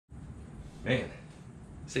Man,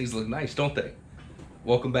 these things look nice, don't they?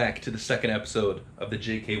 Welcome back to the second episode of the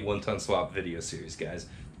JK 1-ton swap video series, guys.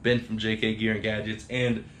 Ben from JK Gear and Gadgets,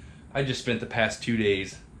 and I just spent the past 2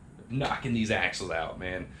 days knocking these axles out,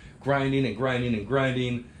 man. Grinding and grinding and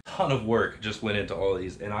grinding. Ton of work just went into all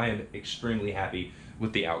these, and I am extremely happy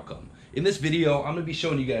with the outcome. In this video, I'm going to be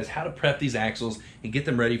showing you guys how to prep these axles and get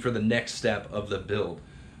them ready for the next step of the build.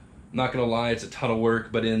 I'm not going to lie, it's a ton of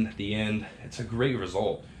work, but in the end, it's a great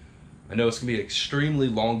result. I know it's going to be an extremely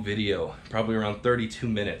long video, probably around 32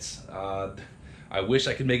 minutes. I wish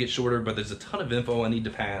I could make it shorter, but there's a ton of info I need to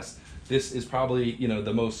pass. This is probably,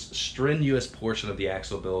 the most strenuous portion of the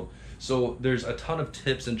axle build. So there's a ton of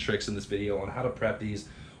tips and tricks in this video on how to prep these.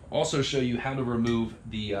 Also show you how to remove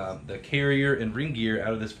the carrier and ring gear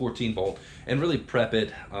out of this 14 bolt and really prep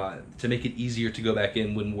it to make it easier to go back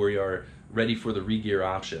in when we are ready for the re-gear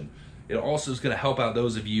option. It also is going to help out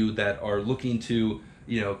those of you that are looking to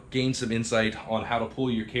gain some insight on how to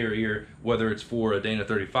pull your carrier, whether it's for a Dana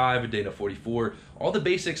 35, a Dana 44. All the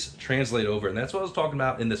basics translate over, and that's what I was talking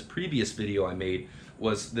about in this previous video I made.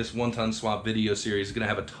 Was this 1-ton swap video series is going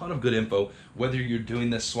to have a ton of good info, whether you're doing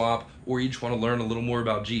this swap or you just want to learn a little more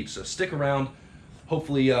about Jeep. So stick around.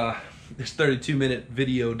 Hopefully this 32-minute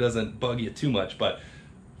video doesn't bug you too much, but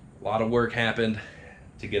a lot of work happened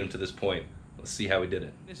to get them to this point. Let's see how we did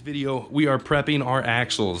it. In this video, we are prepping our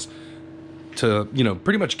axles to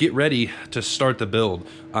pretty much get ready to start the build.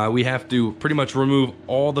 We have to pretty much remove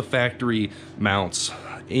all the factory mounts,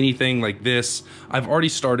 anything like this. I've already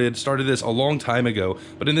started this a long time ago,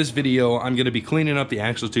 but in this video I'm going to be cleaning up the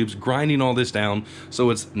axle tubes, grinding all this down so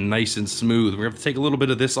it's nice and smooth. We're going to have to take a little bit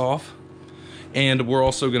of this off, and we're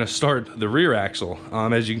also going to start the rear axle.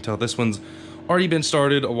 As you can tell, this one's already been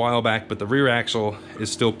started a while back, but the rear axle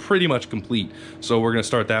is still pretty much complete, so we're going to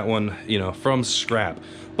start that one from scrap.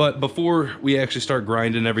 But before we actually start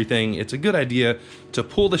grinding everything, it's a good idea to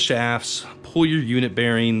pull the shafts, pull your unit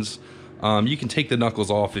bearings. You can take the knuckles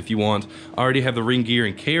off if you want. I already have the ring gear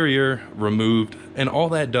and carrier removed, and all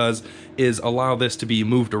that does is allow this to be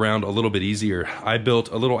moved around a little bit easier. I built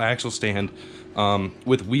a little axle stand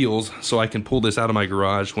with wheels so I can pull this out of my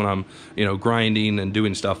garage when I'm grinding and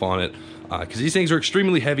doing stuff on it, because these things are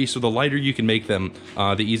extremely heavy, so the lighter you can make them,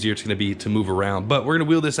 the easier it's going to be to move around. But we're going to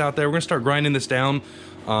wheel this out there. We're going to start grinding this down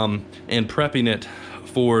and prepping it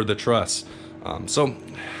for the truss. So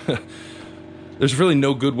there's really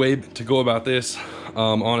no good way to go about this.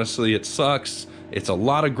 Honestly, it sucks. It's a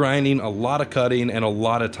lot of grinding, a lot of cutting, and a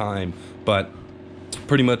lot of time. But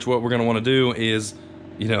pretty much what we're going to want to do is,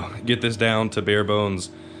 get this down to bare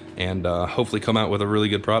bones and hopefully come out with a really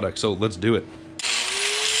good product. So let's do it.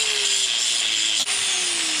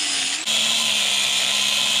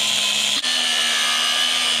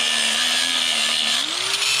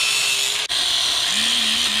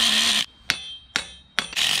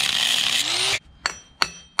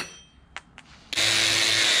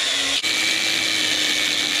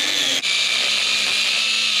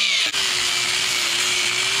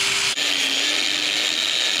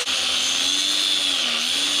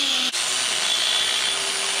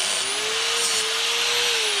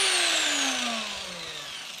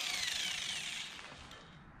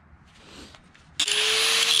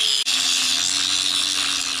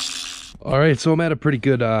 All right, so I'm at a pretty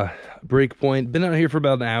good break point. Been out here for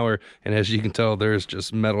about an hour, and as you can tell, there's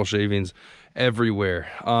just metal shavings everywhere.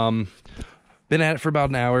 Been at it for about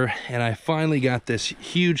an hour, and I finally got this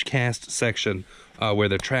huge cast section where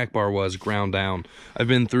the track bar was ground down. I've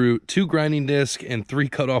been through 2 grinding discs and 3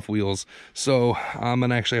 cutoff wheels, so I'm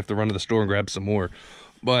gonna actually have to run to the store and grab some more.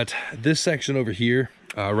 But this section over here,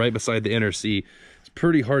 right beside the NRC, it's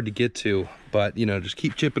pretty hard to get to, but just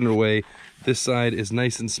keep chipping it away. This side is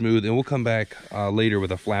nice and smooth, and we'll come back later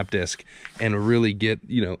with a flap disc and really get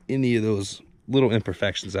any of those little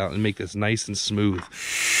imperfections out and make this nice and smooth.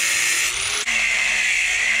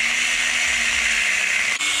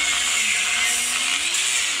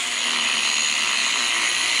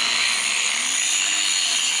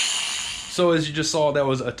 So as you just saw, that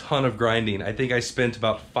was a ton of grinding. I think I spent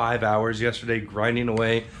about 5 hours yesterday grinding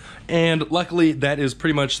away. And luckily, that is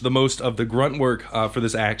pretty much the most of the grunt work for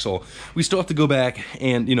this axle. We still have to go back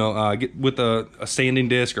and, get with a sanding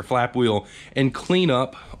disc or flap wheel and clean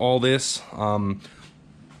up all this and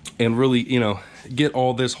really, get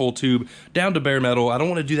all this whole tube down to bare metal. I don't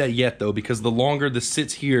want to do that yet, though, because the longer this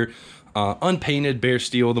sits here, unpainted bare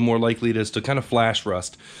steel, the more likely it is to kind of flash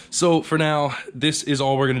rust. So for now, this is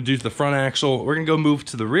all we're going to do to the front axle. We're going to go move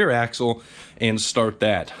to the rear axle and start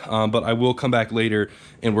that. But I will come back later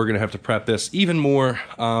and we're going to have to prep this even more.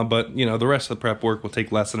 But you know, the rest of the prep work will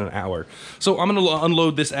take less than an hour. So I'm going to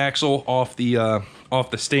unload this axle off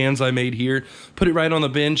the stands I made here, put it right on the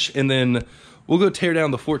bench, and then we'll go tear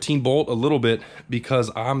down the 14 bolt a little bit,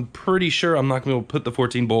 because I'm pretty sure I'm not going to be able to put the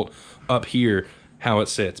 14 bolt up here how it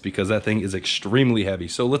sits, because that thing is extremely heavy.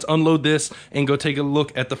 So let's unload this and go take a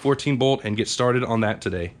look at the 14 bolt and get started on that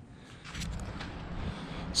today.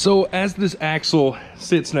 So as this axle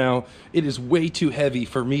sits now, it is way too heavy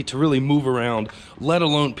for me to really move around, let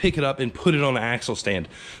alone pick it up and put it on an axle stand.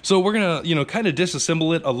 So we're gonna, you know, kind of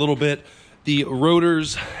disassemble it a little bit. The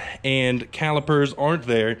rotors and calipers aren't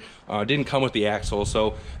there, didn't come with the axle,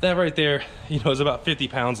 so that right there, you know, is about 50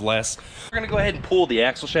 pounds less. We're gonna go ahead and pull the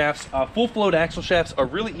axle shafts. Full float axle shafts are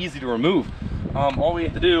really easy to remove. All we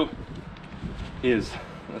have to do is,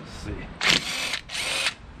 let's see,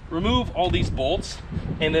 remove all these bolts,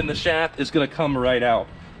 and then the shaft is gonna come right out.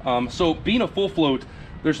 So being a full float,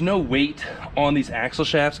 there's no weight on these axle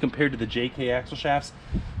shafts compared to the JK axle shafts.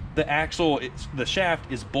 The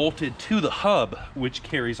shaft is bolted to the hub, which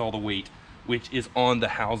carries all the weight, which is on the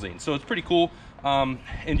housing. So it's pretty cool. And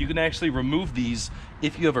you can actually remove these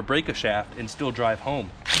if you ever break a shaft and still drive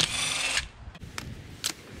home.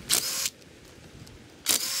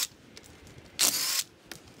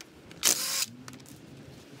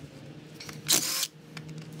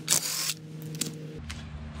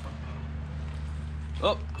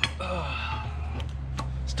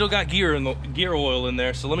 Still got gear oil in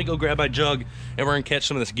there, so let me go grab my jug and we're gonna catch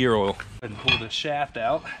some of this gear oil. And pull the shaft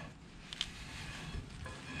out.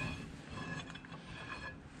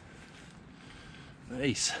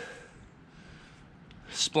 Nice.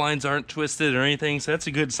 Splines aren't twisted or anything, so that's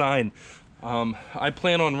a good sign. I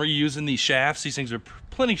plan on reusing these shafts. These things are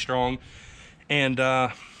plenty strong, and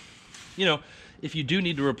you know, if you do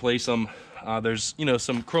need to replace them, there's, you know,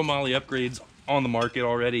 some chromoly upgrades on the market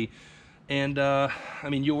already. And I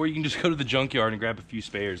mean, or you can just go to the junkyard and grab a few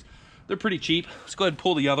spares. They're pretty cheap. Let's go ahead and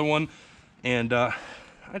pull the other one. And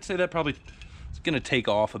I'd say that probably is gonna take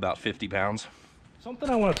off about 50 pounds. Something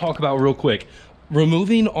I wanna talk about real quick.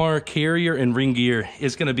 Removing our carrier and ring gear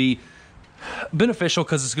is gonna be beneficial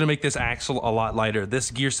because it's gonna make this axle a lot lighter.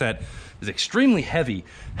 This gear set is extremely heavy.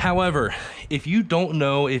 However, if you don't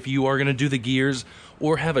know if you are gonna do the gears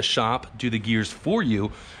or have a shop do the gears for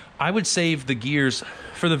you, I would save the gears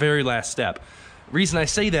for the very last step. Reason I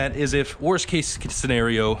say that is, if worst case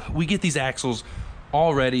scenario, we get these axles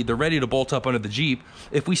all ready, they're ready to bolt up under the Jeep.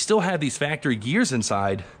 If we still have these factory gears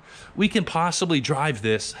inside, we can possibly drive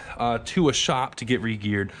this to a shop to get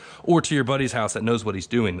re-geared, or to your buddy's house that knows what he's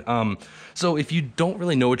doing. So if you don't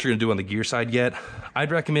really know what you're gonna do on the gear side yet,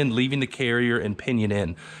 I'd recommend leaving the carrier and pinion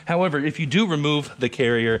in. However, if you do remove the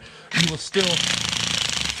carrier,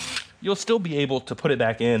 you'll still be able to put it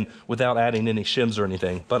back in without adding any shims or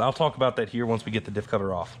anything. But I'll talk about that here once we get the diff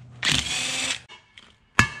cover off.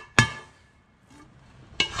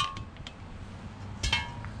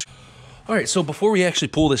 All right, so before we actually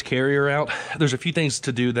pull this carrier out, there's a few things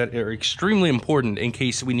to do that are extremely important in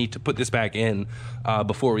case we need to put this back in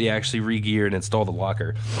before we actually re-gear and install the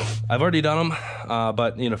locker. I've already done them,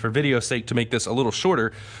 but you know, for video's sake, to make this a little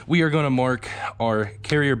shorter, we are going to mark our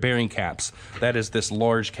carrier bearing caps. That is this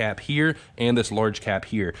large cap here and this large cap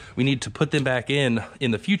here. We need to put them back in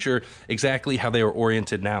the future exactly how they are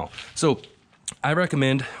oriented now. So I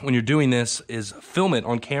recommend, when you're doing this, is film it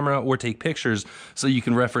on camera or take pictures so you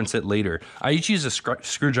can reference it later. I each use a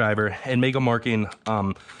screwdriver and make a marking,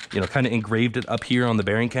 you know, kind of engraved it up here on the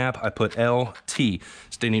bearing cap. I put LT,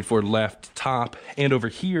 standing for left top, and over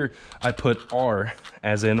here I put R,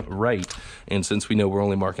 as in right. And since we know we're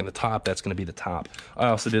only marking the top, that's going to be the top. I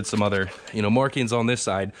also did some other, you know, markings on this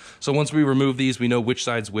side. So once we remove these, we know which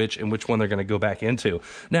side's which and which one they're going to go back into.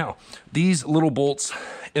 Now, these little bolts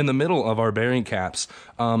in the middle of our bearing caps,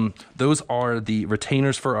 those are the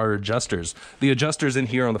retainers for our adjusters. The adjusters in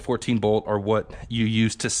here on the 14 bolt are what you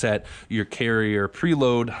use to set your carrier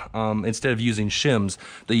preload. Instead of using shims,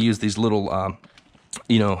 they use these little,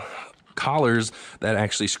 you know, collars that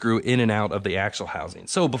actually screw in and out of the axle housing.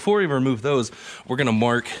 So before we remove those, we're going to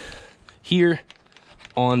mark here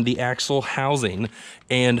on the axle housing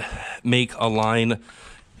and make a line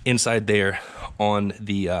inside there on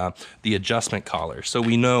the adjustment collar. So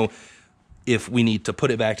we know if we need to put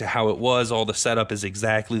it back to how it was, all the setup is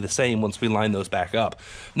exactly the same once we line those back up.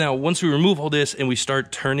 Now, once we remove all this and we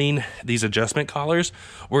start turning these adjustment collars,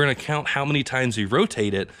 we're gonna count how many times we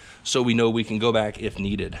rotate it so we know we can go back if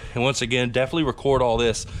needed. And once again, definitely record all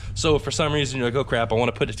this. So if for some reason you're like, oh crap, I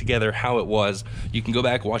wanna put it together how it was, you can go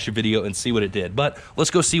back, watch your video and see what it did. But let's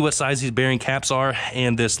go see what size these bearing caps are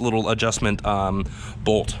and this little adjustment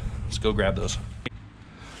bolt. Let's go grab those.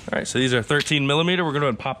 All right, so these are 13 millimeter. We're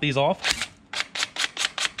gonna pop these off.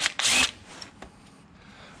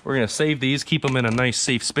 We're gonna save these, keep them in a nice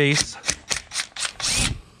safe space.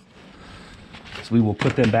 So we will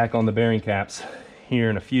put them back on the bearing caps here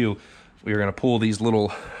in a few. We are gonna pull these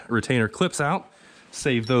little retainer clips out,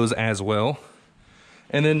 save those as well.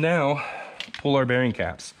 And then now, pull our bearing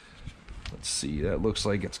caps. Let's see, that looks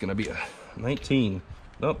like it's gonna be a 19.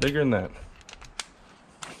 Nope, bigger than that.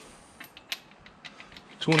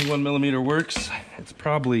 21 millimeter works. It's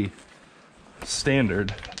probably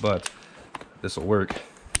standard, but this will work.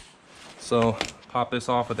 So pop this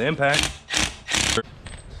off with the impact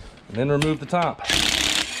and then remove the top.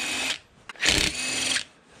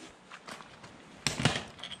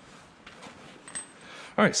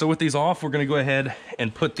 All right, so with these off, we're gonna go ahead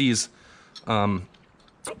and put these,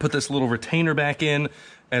 put this little retainer back in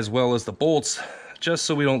as well as the bolts, just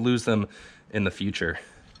so we don't lose them in the future.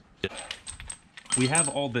 We have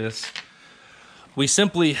all this. We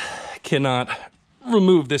simply cannot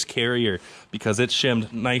remove this carrier because it's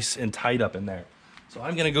shimmed nice and tight up in there. So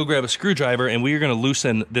I'm gonna go grab a screwdriver and we are gonna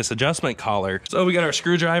loosen this adjustment collar. So we got our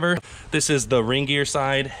screwdriver. This is the ring gear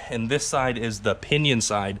side and this side is the pinion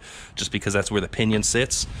side, just because that's where the pinion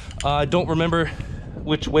sits. I don't remember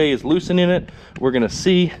which way is loosening it. We're gonna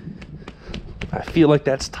see. I feel like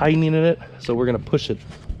that's tightening it, so we're gonna push it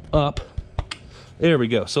up. There we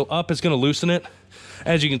go. So up is gonna loosen it.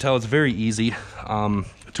 As you can tell, it's very easy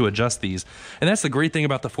to adjust these. And that's the great thing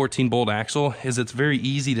about the 14 bolt axle, is it's very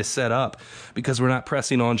easy to set up because we're not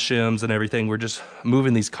pressing on shims and everything. We're just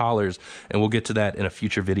moving these collars, and we'll get to that in a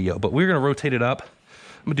future video. But we're gonna rotate it up.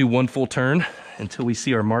 I'm gonna do one full turn until we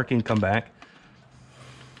see our marking come back.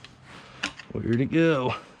 Where'd it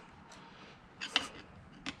go?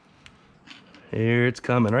 Here it's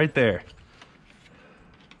coming, right there.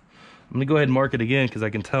 I'm gonna go ahead and mark it again because I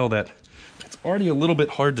can tell that it's already a little bit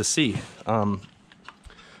hard to see.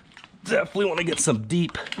 Definitely want to get some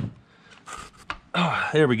deep. Oh,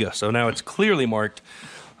 there we go. So now it's clearly marked.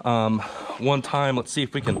 One time, let's see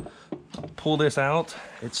if we can pull this out.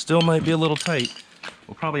 It still might be a little tight.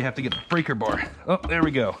 We'll probably have to get the breaker bar. Oh, there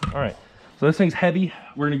we go. All right. So this thing's heavy.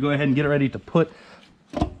 We're gonna go ahead and get it ready to put.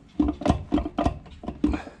 All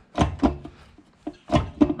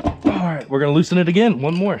right, we're gonna loosen it again.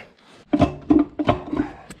 One more.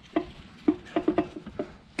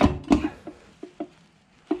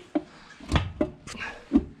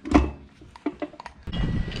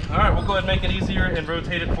 All right, we'll go ahead and make it easier and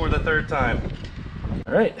rotate it for the third time.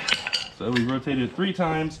 All right, so we rotated it 3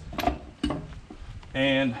 times,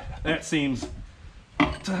 and that seems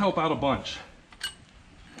to help out a bunch.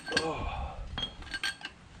 Oh.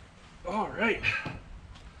 All right,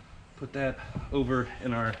 put that over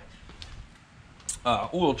in our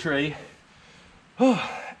oil tray.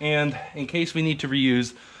 And in case we need to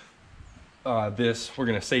reuse this, we're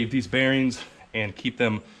gonna save these bearings and keep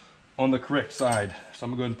them on the correct side. So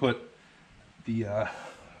I'm gonna go ahead and put the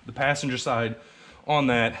passenger side on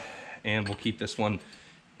that, and we'll keep this one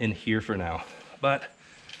in here for now. But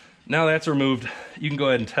now that's removed, you can go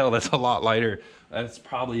ahead and tell that's a lot lighter. That's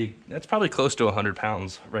probably close to 100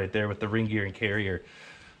 pounds right there with the ring gear and carrier.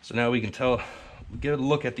 So now we can tell, get a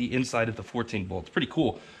look at the inside of the 14 bolt. It's pretty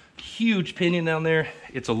cool. Huge pinion down there.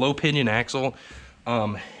 It's a low pinion axle.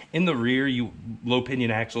 In the rear, low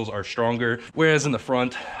pinion axles are stronger, whereas in the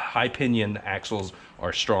front, high pinion axles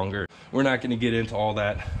are stronger. We're not gonna get into all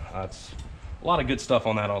that. It's a lot of good stuff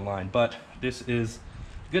on that online, but this is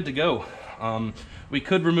good to go. We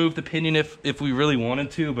could remove the pinion if we really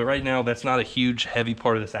wanted to, but right now that's not a huge heavy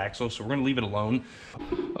part of this axle, so we're gonna leave it alone.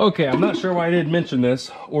 Okay, I'm not sure why I didn't mention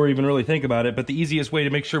this or even really think about it, but the easiest way to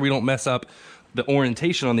make sure we don't mess up the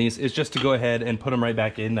orientation on these is just to go ahead and put them right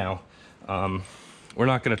back in now. We're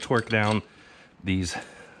not gonna torque down these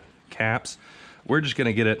caps. We're just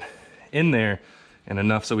gonna get it in there and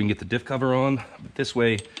enough so we can get the diff cover on. But this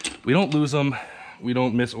way, we don't lose them, we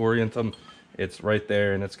don't misorient them. It's right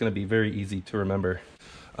there, and it's gonna be very easy to remember.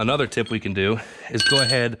 Another tip we can do is go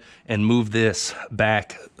ahead and move this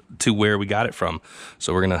back to where we got it from.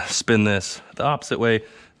 So we're gonna spin this the opposite way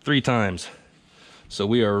 3 times. So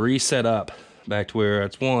we are reset up back to where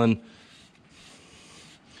it's 1,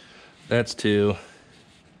 that's 2,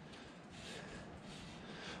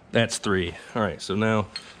 That's 3. All right, so now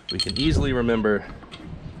we can easily remember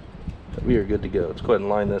that we are good to go. Let's go ahead and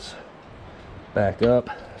line this back up,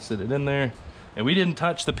 sit it in there. And we didn't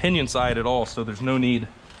touch the pinion side at all, so there's no need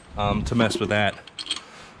to mess with that.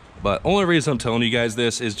 But only reason I'm telling you guys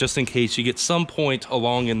this is just in case you get some point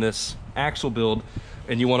along in this axle build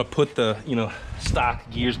and you want to put the, you know, stock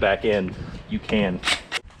gears back in, you can.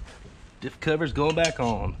 Diff cover's going back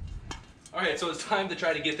on. All right, so it's time to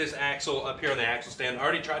try to get this axle up here on the axle stand. I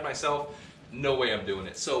already tried myself. No way I'm doing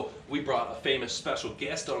it. So we brought a famous special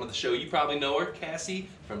guest onto the show. You probably know her, Cassie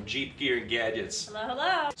from Jeep Gear and Gadgets. Hello,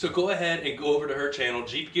 hello. So go ahead and go over to her channel,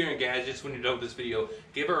 Jeep Gear and Gadgets, when you're done with this video.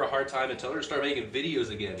 Give her a hard time and tell her to start making videos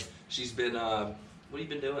again. She's been, what have you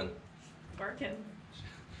been doing? Working.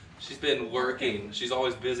 She's been working. She's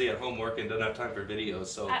always busy at home working, doesn't have time for videos.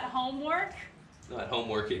 So At home work? No, at home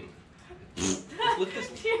working. Look at this.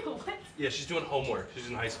 What? Yeah, she's doing homework. She's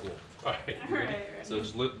in high school. All right. All right. So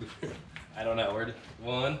just look. I don't know.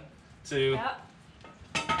 1, 2. Yep.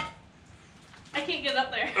 I can't get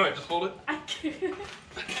up there. All right, just hold it. I can't.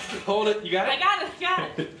 Hold it. You got it? I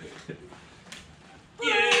got it.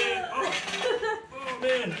 Yeah. Oh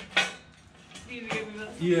man. You need to give me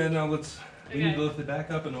this. Yeah. Now let's. We need Okay. to lift it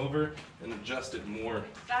back up and over and adjust it more.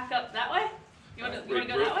 Back up that way? You want to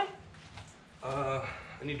go that way?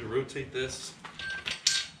 I need to rotate this.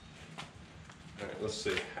 All right, let's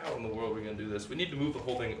see. How in the world are we gonna do this? We need to move the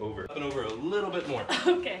whole thing over. Up and over a little bit more.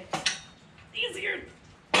 Okay. Easier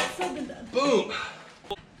said than done. Boom!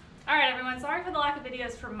 Alright everyone, sorry for the lack of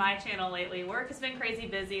videos from my channel lately. Work has been crazy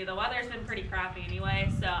busy. The weather's been pretty crappy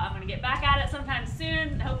anyway, so I'm gonna get back at it sometime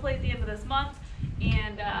soon, hopefully at the end of this month.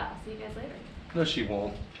 And I'll see you guys later. No, she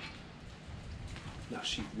won't. No,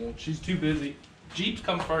 she won't. She's too busy. Jeeps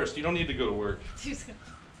come first. You don't need to go to work.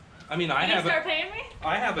 I mean, I have start paying me?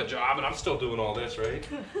 I have a job and I'm still doing all this, right?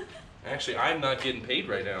 Actually, I'm not getting paid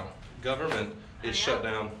right now. Government is shut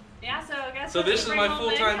down. Yeah, so I guess So this is my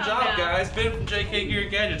full-time job, guys. Ben from JK Gear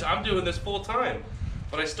and Gadgets. I'm doing this full-time,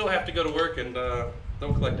 but I still have to go to work and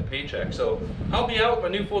don't collect a paycheck. So I'll be out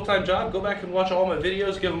with my new full-time job. Go back and watch all my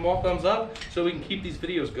videos. Give them all thumbs up so we can keep these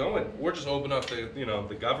videos going. Or just open up the, you know,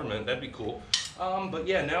 the government. That'd be cool. But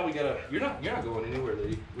yeah, now we gotta. You're not going anywhere,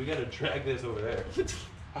 lady. We gotta drag this over there.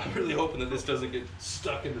 I'm really hoping that this doesn't get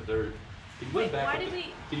stuck in the dirt. Can you Wait, back why up did we?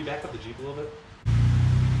 Can you back up the Jeep a little bit?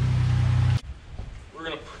 We're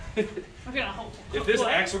gonna. We're gonna hold. If this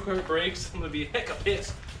axle curve breaks, I'm gonna be hecka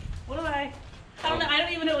pissed. What do I don't know. I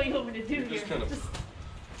don't even know what you want me to do here. Just kind of.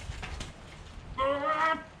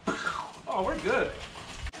 Oh, we're good.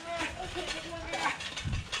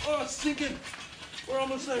 Oh, it's sinking. We're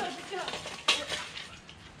almost there.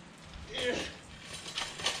 Yeah.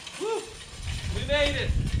 Woo. We made it.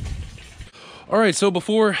 All right, so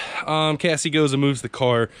before Cassie goes and moves the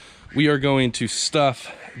car, we are going to stuff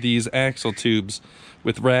these axle tubes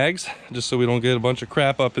with rags, just so we don't get a bunch of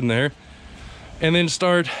crap up in there, and then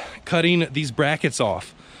start cutting these brackets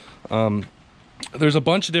off. There's a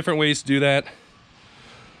bunch of different ways to do that.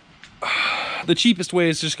 The cheapest way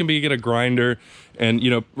is just gonna be to get a grinder, and you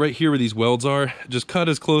know, right here where these welds are, just cut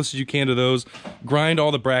as close as you can to those, grind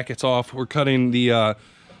all the brackets off. We're cutting the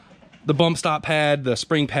bump stop pad, the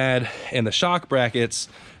spring pad, and the shock brackets,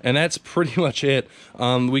 and that's pretty much it.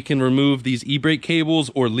 We can remove these e-brake cables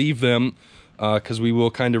or leave them, because we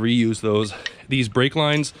will kind of reuse those. These brake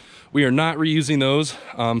lines, we are not reusing those,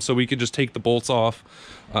 so we could just take the bolts off.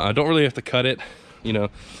 I don't really have to cut it, you know.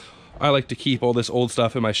 I like to keep all this old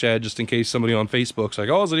stuff in my shed just in case somebody on Facebook's like,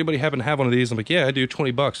 oh, does anybody happen to have one of these? I'm like, yeah, I do, 20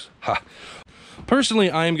 bucks. Ha. Personally,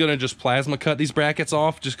 I am gonna just plasma cut these brackets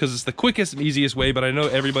off just because it's the quickest and easiest way, but I know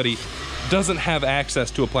everybody doesn't have access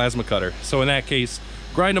to a plasma cutter. So in that case,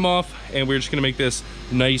 grind them off, and we're just gonna make this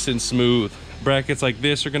nice and smooth. Brackets like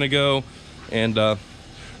this are gonna go, and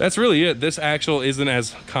that's really it. This axle isn't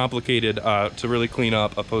as complicated to really clean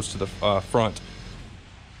up opposed to the front.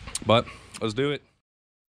 But let's do it.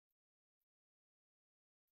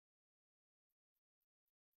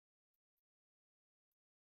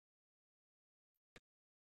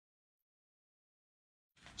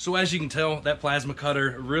 So as you can tell, that plasma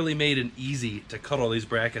cutter really made it easy to cut all these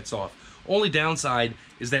brackets off. Only downside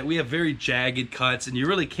is that we have very jagged cuts, and you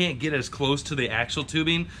really can't get as close to the axle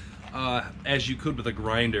tubing as you could with a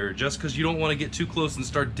grinder, just because you don't want to get too close and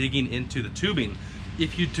start digging into the tubing.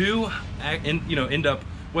 If you do, end up,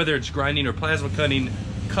 whether it's grinding or plasma cutting,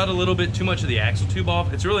 cut a little bit too much of the axle tube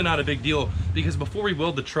off, it's really not a big deal, because before we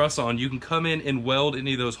weld the truss on, you can come in and weld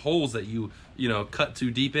any of those holes that you cut too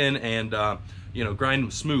deep in, and grind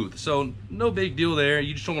them smooth. So no big deal there.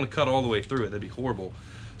 You just don't want to cut all the way through it. That'd be horrible.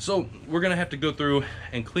 So we're gonna have to go through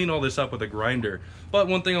and clean all this up with a grinder. But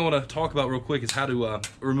one thing I wanna talk about real quick is how to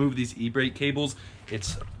remove these e-brake cables.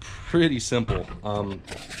 It's pretty simple.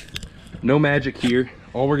 No magic here.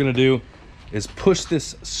 All we're gonna do is push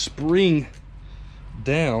this spring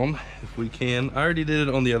down if we can. I already did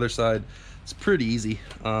it on the other side. It's pretty easy.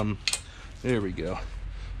 There we go.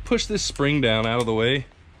 Push this spring down out of the way,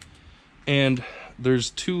 and there's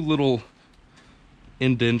two little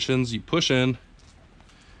indentions. You push in,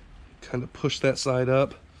 kind of push that side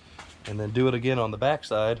up, and then do it again on the back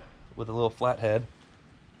side with a little flat head.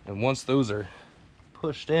 And once those are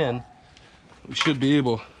pushed in, we should be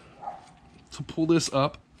able to pull this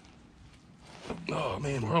up. Oh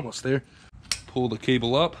man, we're almost there. Pull the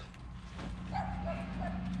cable up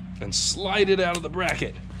and slide it out of the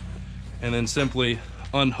bracket, and then simply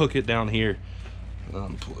unhook it down here.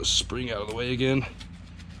 Pull the spring out of the way again.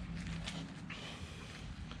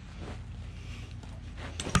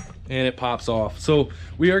 And it pops off. So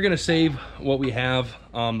we are gonna save what we have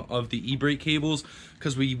of the e-brake cables,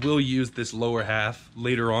 because we will use this lower half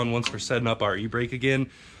later on once we're setting up our e-brake again.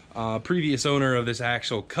 Previous owner of this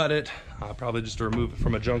axle cut it, probably just to remove it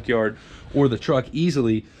from a junkyard or the truck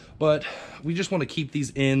easily, but we just want to keep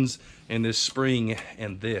these ends and this spring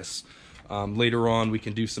and this. Later on we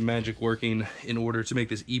can do some magic working in order to make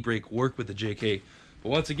this e-brake work with the JK. But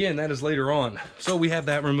once again, that is later on. So we have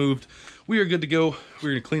that removed. We are good to go.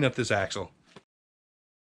 We're gonna clean up this axle.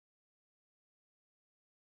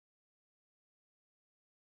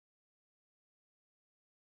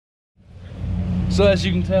 So as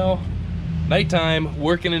you can tell, nighttime,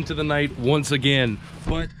 working into the night once again,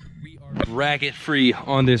 but we are bracket free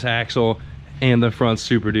on this axle and the front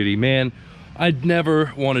Super Duty. Man, I'd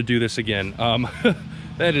never want to do this again.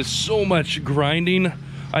 That is so much grinding.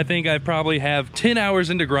 I think I probably have 10 hours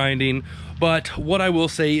into grinding, but what I will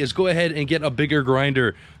say is go ahead and get a bigger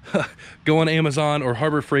grinder. Go on Amazon or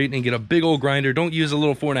Harbor Freight and get a big old grinder. Don't use a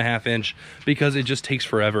little 4.5 inch because it just takes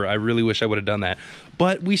forever. I really wish I would have done that.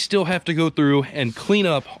 But we still have to go through and clean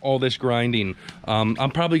up all this grinding.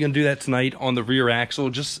 I'm probably gonna do that tonight on the rear axle.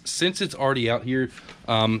 Just since it's already out here,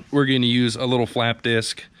 we're gonna use a little flap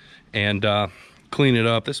disc and clean it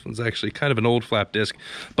up. This one's actually kind of an old flap disc,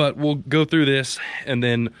 but we'll go through this and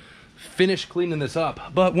then finish cleaning this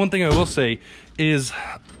up. But one thing I will say is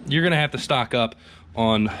you're gonna have to stock up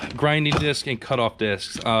on grinding disc and cutoff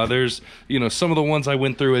discs. There's, you know, some of the ones I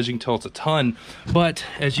went through, as you can tell, it's a ton, but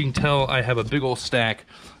as you can tell, I have a big old stack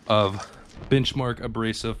of Benchmark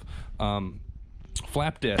abrasive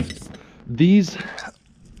flap discs. These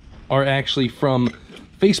are actually from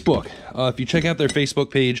Facebook. If you check out their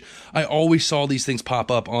Facebook page, I always saw these things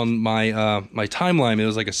pop up on my my timeline. It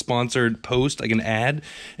was like a sponsored post, like an ad,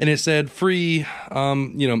 and it said free,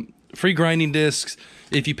 you know, free grinding discs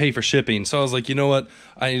if you pay for shipping. So I was like, you know what,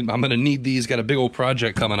 I'm gonna need these. Got a big old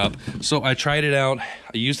project coming up. So I tried it out. I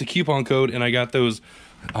used the coupon code and I got those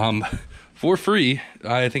for free.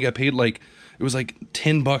 I think I paid like, it was like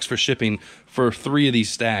 10 bucks for shipping for 3 of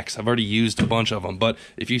these stacks. I've already used a bunch of them, but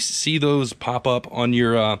if you see those pop up on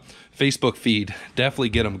your Facebook feed, definitely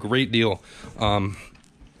get them. Great deal.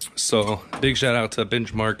 So big shout out to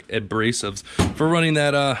Benchmark Abrasives for running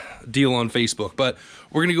that deal on Facebook. But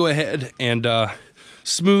we're gonna go ahead and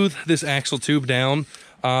smooth this axle tube down.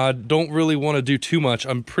 Don't really want to do too much.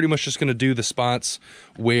 I'm pretty much just going to do the spots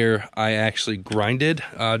where I actually grinded,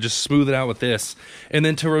 just smooth it out with this. And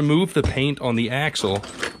then to remove the paint on the axle,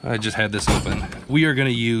 I just had this open. We are going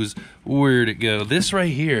to use, where'd it go? This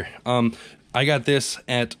right here. I got this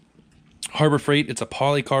at Harbor Freight. It's a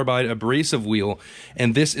polycarbide abrasive wheel,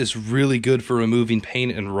 and this is really good for removing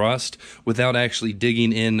paint and rust without actually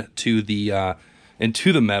digging into the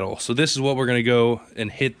metal. So this is what we're going to go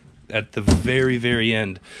and hit at the very, very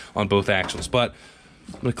end on both axles. But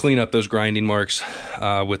I'm gonna clean up those grinding marks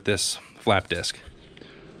with this flap disc.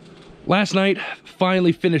 Last night,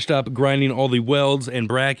 finally finished up grinding all the welds and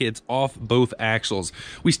brackets off both axles.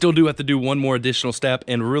 We still do have to do one more additional step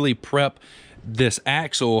and really prep this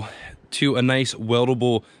axle to a nice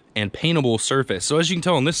weldable and paintable surface. So as you can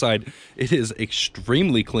tell on this side, it is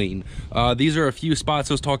extremely clean. These are a few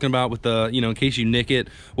spots I was talking about with the, you know, in case you nick it.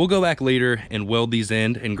 We'll go back later and weld these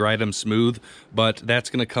in and grind them smooth, but that's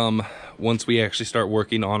gonna come once we actually start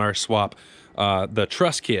working on our swap, the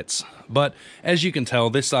truss kits. But as you can tell,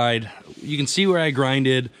 this side, you can see where I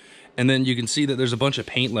grinded, and then you can see that there's a bunch of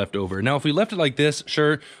paint left over. Now, if we left it like this,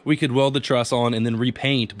 sure, we could weld the truss on and then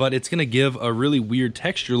repaint, but it's gonna give a really weird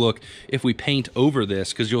texture look if we paint over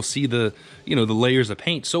this, because you'll see the, you know, the layers of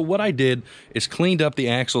paint. So what I did is cleaned up the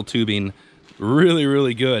axle tubing really,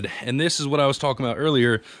 really good. And this is what I was talking about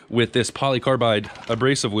earlier with this polycarbide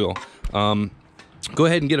abrasive wheel. go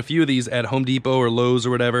ahead and get a few of these at Home Depot or Lowe's or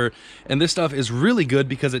whatever. And this stuff is really good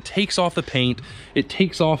because it takes off the paint, it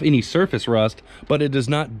takes off any surface rust, but it does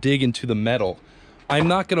not dig into the metal. I'm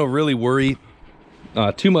not gonna really worry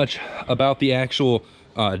too much about the actual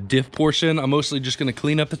diff portion. I'm mostly just gonna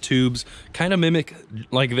clean up the tubes, kind of mimic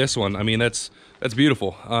like this one. I mean, that's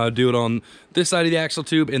beautiful. Do it on this side of the axle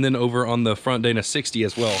tube and then over on the front Dana 60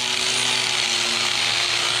 as well.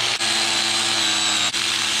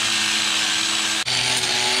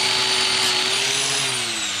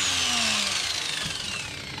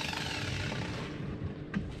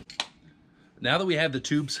 Now that we have the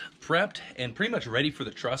tubes prepped and pretty much ready for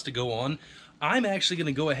the truss to go on, I'm actually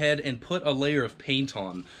gonna go ahead and put a layer of paint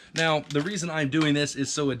on. Now, the reason I'm doing this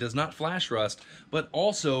is so it does not flash rust, but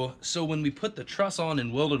also so when we put the truss on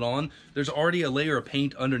and weld it on, there's already a layer of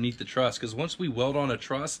paint underneath the truss, because once we weld on a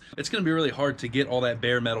truss, it's gonna be really hard to get all that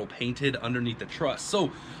bare metal painted underneath the truss.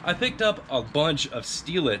 So I picked up a bunch of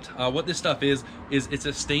Steel It. What this stuff is it's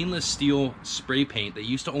a stainless steel spray paint. They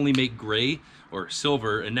used to only make gray or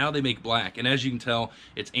silver, and now they make black. And as you can tell,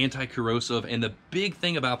 it's anti-corrosive, and the big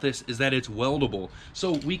thing about this is that it's weldable.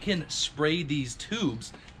 So we can spray these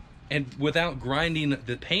tubes and without grinding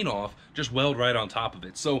the paint off, just weld right on top of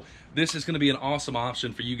it. So this is gonna be an awesome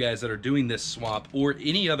option for you guys that are doing this swap or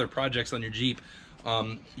any other projects on your Jeep.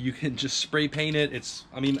 You can just spray paint it.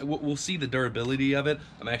 I mean, we'll see the durability of it.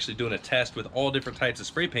 I'm actually doing a test with all different types of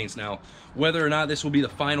spray paints now. Whether or not this will be the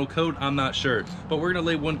final coat, I'm not sure. But we're gonna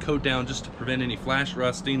lay one coat down just to prevent any flash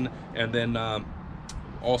rusting, and then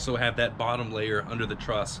also have that bottom layer under the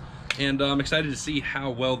truss. And I'm excited to see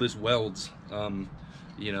how well this welds.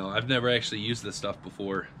 You know, I've never actually used this stuff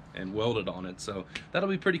before and welded on it, so that'll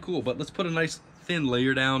be pretty cool. But let's put a nice thin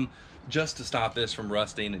layer down just to stop this from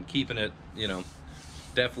rusting and keeping it, you know,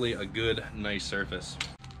 definitely a good, nice surface.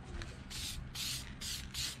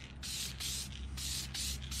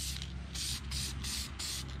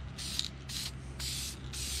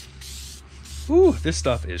 Ooh, this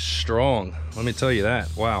stuff is strong. Let me tell you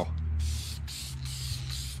that. Wow.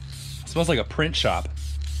 It smells like a print shop.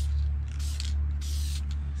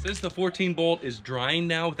 Since the 14 bolt is drying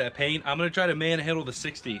now with that paint, I'm gonna try to manhandle the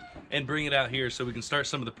 60 and bring it out here so we can start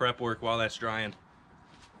some of the prep work while that's drying.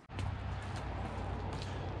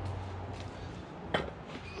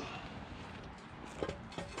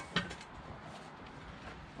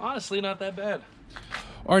 Honestly, not that bad.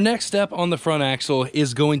 Our next step on the front axle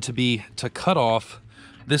is going to be to cut off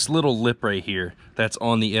this little lip right here that's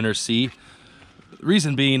on the inner C.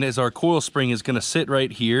 Reason being is our coil spring is gonna sit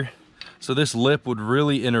right here. So this lip would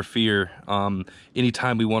really interfere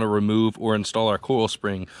anytime we want to remove or install our coil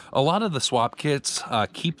spring. A lot of the swap kits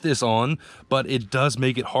keep this on, but it does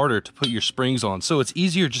make it harder to put your springs on. So it's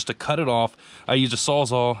easier just to cut it off. I used a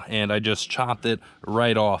sawzall and I just chopped it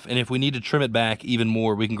right off. And if we need to trim it back even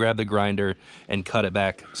more, we can grab the grinder and cut it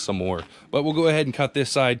back some more. But we'll go ahead and cut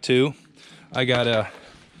this side too. I got a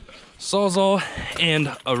sawzall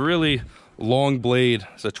and a really long blade.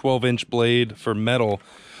 It's a 12-inch blade for metal,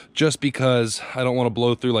 just because I don't want to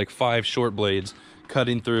blow through like 5 short blades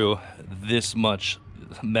cutting through this much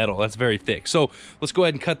metal. That's very thick. So let's go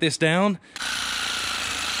ahead and cut this down.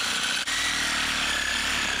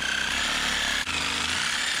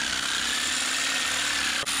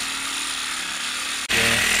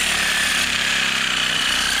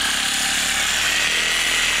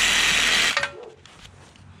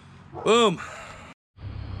 Boom.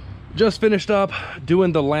 Just finished up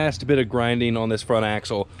doing the last bit of grinding on this front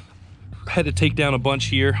axle. Had to take down a bunch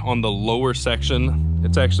here on the lower section.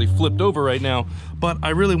 It's actually flipped over right now, but I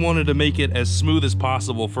really wanted to make it as smooth as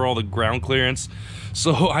possible for all the ground clearance.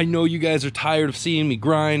 So I know you guys are tired of seeing me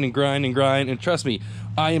grind and grind and grind, and trust me,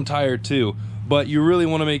 I am tired too. But you really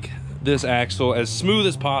want to make this axle as smooth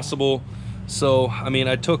as possible. So, I mean,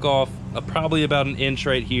 I took off probably about an inch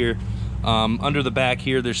right here. Under the back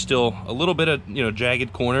here, there's still a little bit of, you know,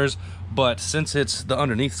 jagged corners, but since it's the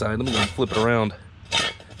underneath side, let me flip it around.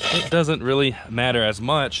 It doesn't really matter as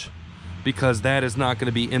much because that is not going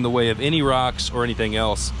to be in the way of any rocks or anything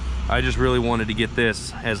else. I just really wanted to get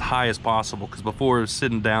this as high as possible because before it was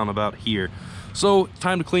sitting down about here. So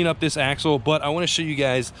time to clean up this axle, but I want to show you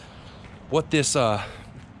guys what this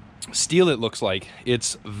Steel It looks like.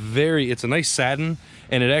 It's a nice satin,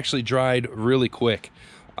 and it actually dried really quick.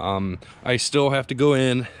 I still have to go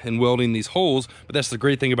in and welding these holes, but that's the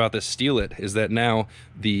great thing about this Steel It is that now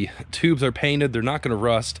the tubes are painted, they're not going to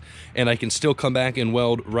rust, and I can still come back and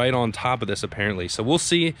weld right on top of this apparently. So we'll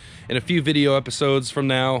see in a few video episodes from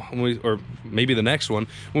now, or maybe the next one,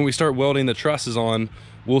 when we start welding the trusses on,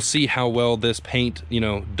 we'll see how well this paint, you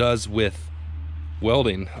know, does with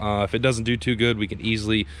welding. If it doesn't do too good, we can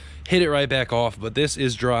easily hit it right back off, but this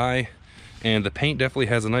is dry and the paint definitely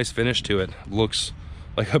has a nice finish to it. Looks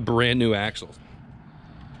like a brand new axle.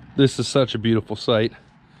 This is such a beautiful sight.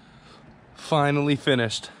 Finally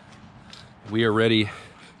finished. We are ready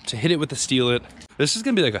to hit it with the Steelit. This is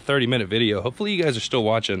gonna be like a 30-minute video. Hopefully you guys are still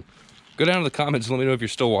watching. Go down in the comments and let me know if you're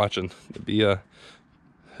still watching. It'd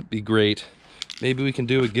be great. Maybe we can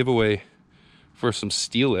do a giveaway for some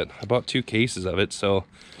Steelit. I bought 2 cases of it, so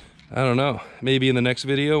I don't know. Maybe in the next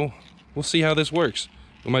video, we'll see how this works.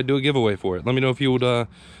 We might do a giveaway for it. Let me know if you would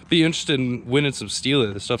be interested in winning some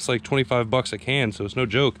Steelit. This stuff's like 25 bucks a can, so it's no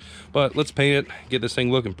joke. But let's paint it, get this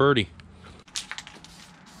thing looking pretty.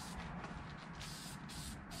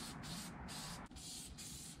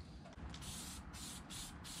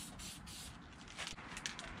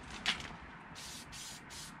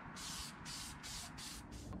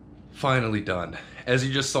 Finally done. As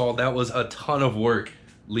you just saw, that was a ton of work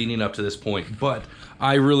leading up to this point, but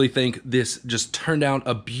I really think this just turned out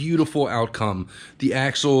a beautiful outcome. The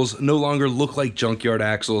axles no longer look like junkyard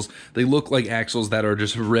axles. They look like axles that are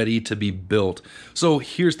just ready to be built. So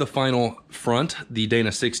here's the final front, the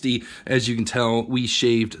Dana 60. As you can tell, we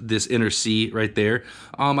shaved this inner C right there.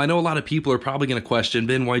 I know a lot of people are probably gonna question,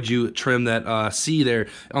 Ben, why'd you trim that C there?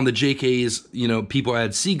 On the JKs, you know, people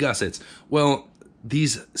add C gussets. Well,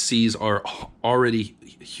 these C's are already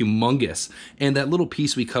humongous, and that little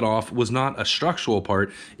piece we cut off was not a structural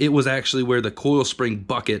part. It was actually where the coil spring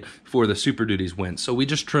bucket for the Super Duties went. So we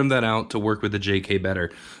just trimmed that out to work with the JK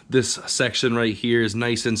better. This section right here is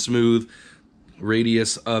nice and smooth.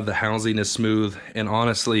 Radius of the housing is smooth, and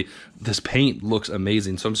honestly, this paint looks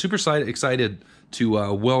amazing. So I'm super excited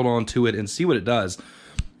to weld onto it and see what it does.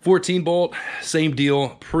 14 bolt, same deal,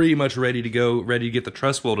 pretty much ready to go, ready to get the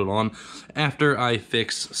truss welded on after I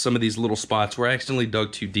fix some of these little spots where I accidentally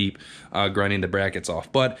dug too deep, grinding the brackets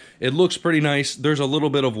off. But it looks pretty nice. There's a little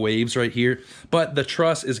bit of waves right here, but the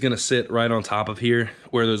truss is gonna sit right on top of here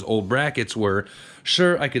where those old brackets were.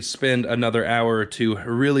 Sure, I could spend another hour or two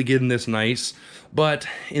really getting this nice, but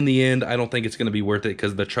in the end, I don't think it's gonna be worth it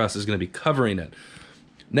because the truss is gonna be covering it.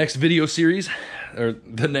 Next video series, or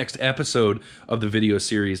the next episode of the video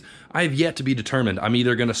series, I have yet to be determined. I'm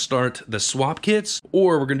either gonna start the swap kits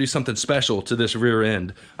or we're gonna do something special to this rear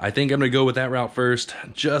end. I think I'm gonna go with that route first,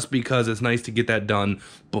 just because it's nice to get that done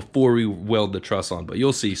before we weld the truss on, but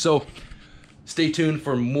you'll see. So stay tuned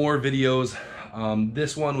for more videos.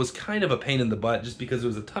 This one was kind of a pain in the butt just because there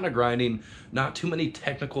was a ton of grinding, not too many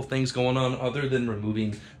technical things going on other than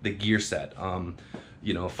removing the gear set.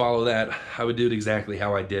 You know, follow that. I would do it exactly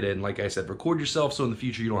how I did it. And like I said, record yourself so in the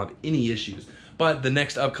future you don't have any issues. But the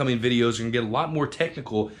next upcoming videos are gonna get a lot more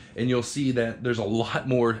technical, and you'll see that there's a lot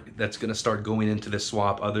more that's gonna start going into this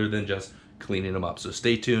swap other than just cleaning them up. So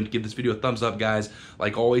stay tuned, give this video a thumbs up, guys.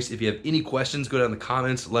 Like always, if you have any questions, go down in the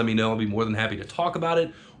comments, let me know. I'll be more than happy to talk about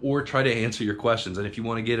it or try to answer your questions. And if you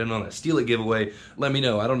wanna get in on a Steelit giveaway, let me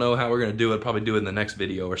know. I don't know how we're gonna do it, probably do it in the next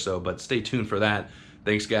video or so, but stay tuned for that.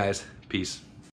 Thanks, guys. Peace.